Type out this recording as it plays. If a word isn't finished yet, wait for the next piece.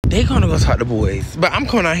They gonna go talk to boys. But I'm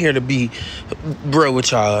coming out here to be real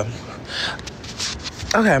with y'all.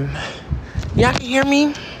 Okay. Y'all can hear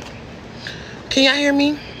me? Can y'all hear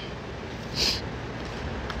me?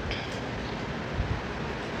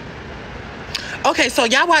 Okay, so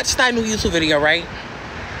y'all watched that new YouTube video, right?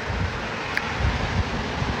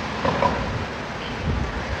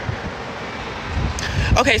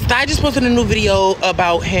 Okay, Sty just posted a new video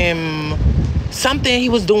about him, something he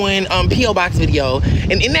was doing, P.O. Box video.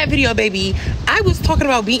 And in that video, baby, I was talking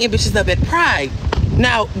about beating bitches up at Pride.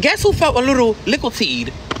 Now, guess who felt a little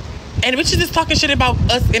liquid-teed? And bitches just talking shit about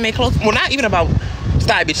us in their clothes. Well, not even about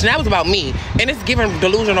Sty, bitch. That was about me. And it's giving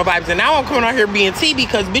delusional vibes. And now I'm coming out here being tea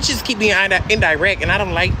because bitches keep being indirect. And I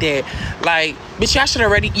don't like that. Like, bitch, y'all should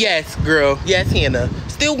already... Yes, girl. Yes, Hannah.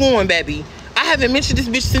 Still going, baby. I haven't mentioned this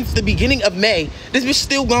bitch since the beginning of May. This bitch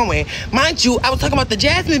still going. Mind you, I was talking about the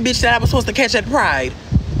Jazmine bitch that I was supposed to catch at Pride.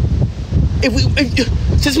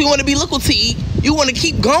 Since we want to be liquid tea, you want to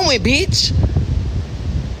keep going, bitch.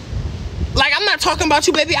 Like, I'm not talking about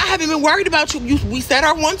you, baby. I haven't been worried about you. We said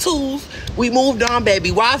our 1-2s. We moved on,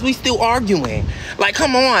 baby. Why is we still arguing? Like,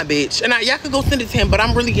 come on, bitch. And y'all could go send it to him, but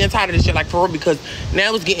I'm really getting tired of this shit, like, for real, because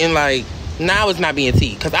now it's getting, like, now it's not being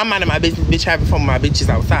tea. Because I'm minding my business, bitch, having fun with my bitches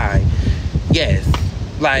outside. Yes.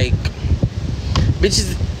 Like,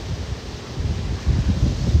 bitches,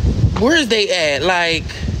 where's they at? Like,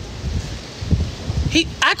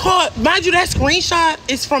 I caught, mind you, that screenshot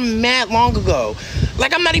is from mad long ago.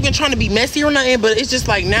 Like, I'm not even trying to be messy or nothing, but it's just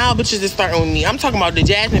like, now bitches is starting with me. I'm talking about the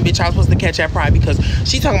Jazmine bitch I was supposed to catch at Pride because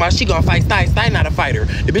she talking about she gonna fight Sty. Sty not a fighter.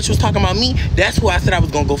 The bitch was talking about me. That's who I said I was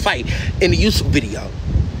gonna go fight in the YouTube video.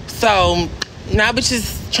 So now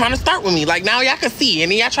bitches trying to start with me. Like, now y'all can see.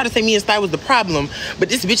 And then y'all try to say me and Sty was the problem, but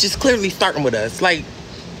this bitch is clearly starting with us. Like,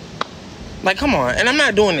 come on. And I'm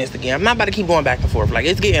not doing this again. I'm not about to keep going back and forth. Like,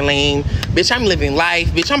 it's getting lame. Bitch, I'm living life.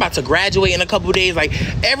 Bitch, I'm about to graduate in a couple of days. Like,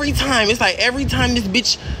 every time, it's like every time this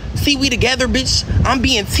bitch see we together, bitch, I'm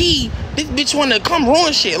being T. This bitch want to come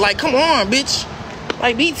ruin shit. Like, come on, bitch.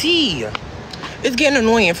 Like, BT. It's getting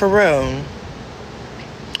annoying, for real.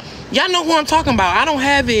 Y'all know who I'm talking about. I don't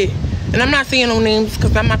have it. And I'm not saying no names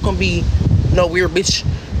because I'm not going to be no weird bitch.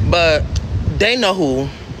 But they know who.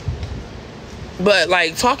 But,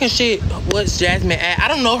 like, talking shit, what's Jazmine at? I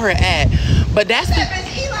don't know her at. But that's the...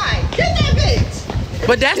 Eli, get that bitch!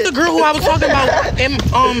 But that's the girl who I was talking about in,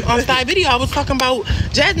 on Sty video. I was talking about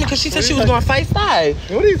Jazmine because she said she was going to fight Sty.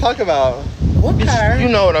 What are you talking about? What bitch, you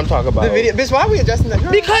know what I'm talking about. The video. Bitch, why are we addressing that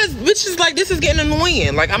girl? Because, bitch, is like, this is getting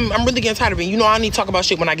annoying. Like, I'm really getting tired of it. You know, I need to talk about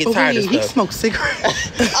shit when I get tired of stuff. He smokes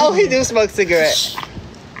cigarettes. Oh, he do smoke cigarettes.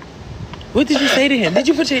 What did you say to him? Did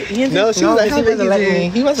you put your hands No, she was like, he wasn't letting me.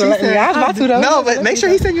 He wasn't letting me. I was about to, though. No, but make sure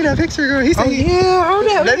he sent you that picture, girl. He said,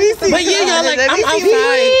 let me see. But yeah, y'all, like,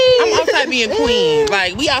 I'm outside being queen.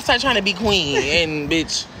 Like, we outside trying to be queen. And,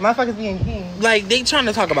 bitch. Motherfuckers being king. Like, they trying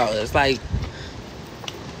to talk about us. Like,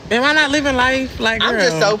 am I not living life? Like, girl. I'm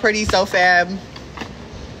just so pretty, so fab.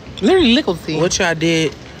 Literally liquid tea. What y'all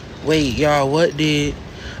did? Wait, y'all, what did?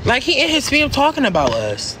 Like, he in his film talking about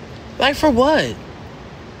us. Like, for what?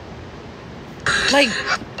 Like,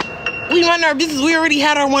 we run our business. We already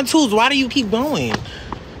had our 1-2s. Why do you keep going?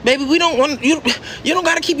 Baby, we don't want you. You don't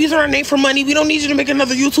gotta keep using our name for money. We don't need you to make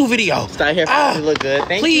another YouTube video. Start here for you look good.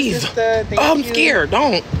 Thank please. You, sister. Thank I'm you. scared.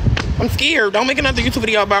 Don't. I'm scared. Don't make another YouTube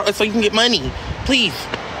video about us so you can get money. Please.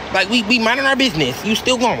 Like, we minding our business. You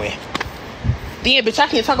still going. Damn, bitch, I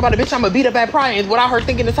can't talk about a bitch I'm gonna beat up at Pride without her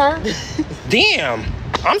thinking it's her. Damn.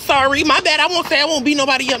 I'm sorry. My bad. I won't say I won't beat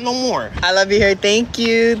nobody up no more. I love you here. Thank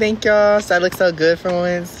you. Thank y'all. So I look so good for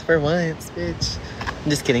once. For once, bitch. I'm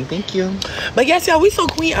just kidding. Thank you. But yes, y'all, we so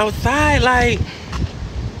queen outside. Like,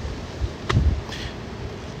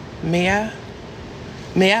 may I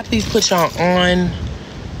please put y'all on?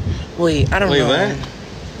 Wait, I don't know. Wait, what?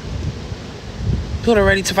 Put her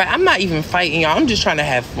ready to fight. I'm not even fighting, y'all. I'm just trying to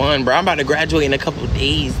have fun, bro. I'm about to graduate in a couple of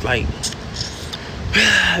days. Like,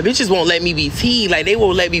 bitches won't let me be T. Like, they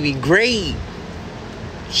won't let me be great.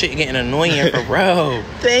 Shit getting annoying for real.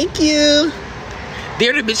 Thank you.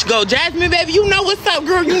 There the bitch go. Jazmine, baby, you know what's up,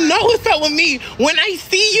 girl. You know what's up with me. When I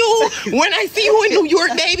see you in New York,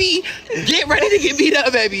 baby, get ready to get beat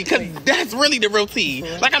up, baby. Because that's really the real tea.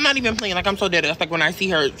 Like, I'm not even playing. Like, I'm so dead. It's like when I see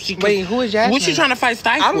her, she... Wait, who is Jazmine? What she trying to fight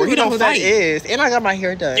Sty for? I don't He know who fight. that is. And I got my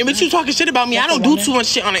hair done. Yeah, but you talking shit about me. That's I don't do too much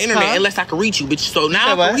shit on the internet unless I can reach you, bitch. So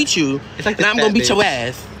now I can reach you. It's like, now I'm going to beat your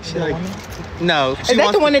ass. Like, no. Is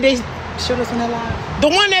that the one that they showed us in the live? The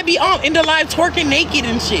one that be on in the live twerking naked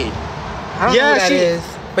and shit. I don't know who that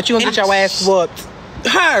is. But you gonna get your ass whooped.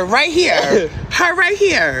 Her right here. Her right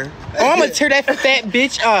here. Oh, I'm gonna tear that fat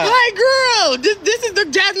bitch up. Hi, girl. This is the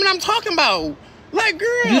Jazmine I'm talking about. Like, girl.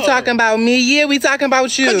 You talking about me? Yeah, we talking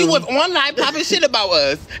about you. Cause you was on live popping shit about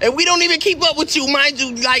us. And we don't even keep up with you, mind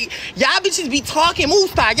you. Like, y'all bitches be talking. Move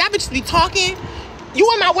style. Y'all bitches be talking. You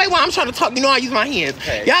in my way while I'm trying to talk. You know I use my hands.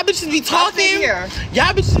 Okay. Y'all bitches be talking.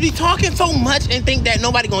 Y'all bitches be talking so much and think that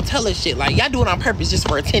nobody gonna tell us shit. Like, y'all do it on purpose just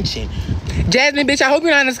for attention. Jazmine, bitch, I hope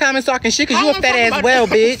you're not in this comments talking shit, cause you a fat ass well,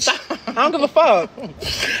 bitch. I don't give a fuck.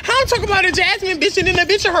 How I'm talking about a Jazmine bitch and then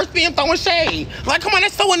the bitch in her spin throwing shade. Like, come on,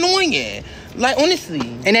 that's so annoying. Like, honestly.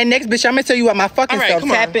 And that next bitch, I'm gonna tell you what my fucking self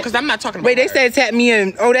tapping. Because I'm not talking about Wait, her. they said tap me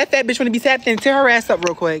in. Oh, that fat bitch wanna be tapped in. Tear her ass up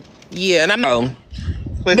real quick. Yeah, and I'm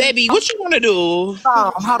baby, what you wanna do?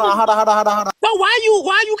 Hold on. So why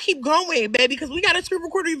you keep going, baby? Because we got a screen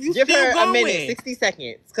recorder if you Give still her going. a minute, 60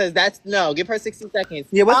 seconds. Cause that's, no, give her 60 seconds.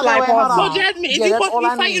 Yeah, what's Okay, live wait, hold pause? on. So Jazmine, is Yeah, you that's supposed to all be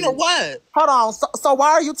I fighting need. or what? Hold on. So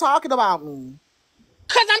why are you talking about me?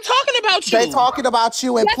 Because I'm talking about you. They talking about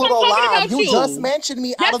you in Yes, Pluto I'm talking Live. about You you. just mentioned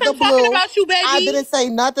me Yes, out of the I'm talking blue. about you, baby. I didn't say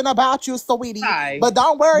nothing about you, sweetie. Hi. But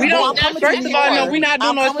don't worry, We boo. don't, I'm coming first to of New all, York. no, we not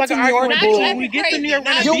doing no I'm coming fucking to New York, argument, boo. bitch. When we get to New York,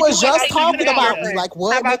 we're gonna You beat was the fuck just out you. talking You ain't about your me. friend. Like,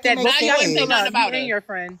 what? How about Make that, it make bitch? Now you ain't sense. saying nothing about You ain't us. your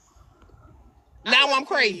friend. Now I'm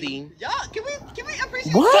crazy. Y'all, can we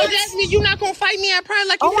appreciate So What? Jazmine, you not gonna fight me at Pride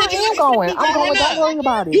like you Oh, said you I am was going. I'm going. run Don't up. worry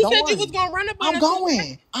about it. You Don't said you worry. was gonna run up on I'm us.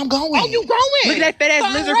 going. I'm going. Oh, you going? Look at that fat ass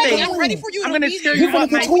So lizard I'm face. ready. I'm ready for you I'm to gonna be tear there. you You're gonna up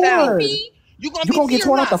get myself. toured. You gonna You're be gonna get T or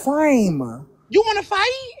torn out the not? frame. You wanna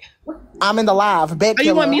fight? I'm in the live. Bed Oh,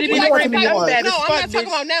 you want killer. me to be We the like going to to friend? New fight? I'm York. bad No, as I'm fuck, not talking bitch.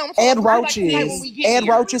 about now. I'm Add talking about like tonight when roaches. we get Add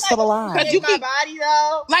here. roaches to the live. Cause you keep body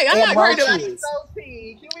though. like I'm Add not worried about. roaches.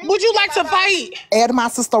 Would you like to fight? Add my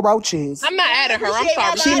sister roaches. I'm not adding her. I'm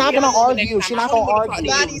sorry. She not gonna argue. She not gonna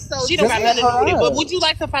argue. She don't Just got add nothing to do with it. her But up. would you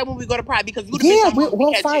like to fight when we go to Pride? Because you the bitch Yeah, I'm supposed to be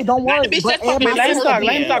we'll catching. fight. Don't Not the worry. bitch But that's add fucking my Wait, let him sister. talk.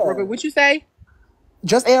 Let him talk real quick. What you say?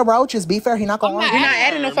 Just add roaches. Be fair. He not gonna I'm not argue. We're not adding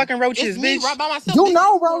adding no her. fucking roaches, It's me bitch. right by myself. You This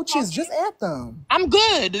know is who I'm roaches. talking. Just add them. I'm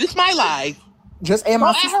good. This is my life. Just add So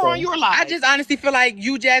my add her on sister. your I life. just honestly feel like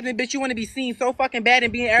you, Jazmine, bitch, you want to be seen so fucking bad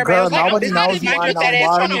and being everybody Girl, else like, I'm nobody business. tired knows of you you Mind your on just no fat sitting there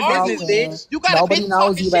ass trying to fucking argue motherfucking business, with me. walking. bitch. You got a Nobody bitch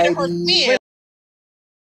knows talking you, shit in her baby. spin.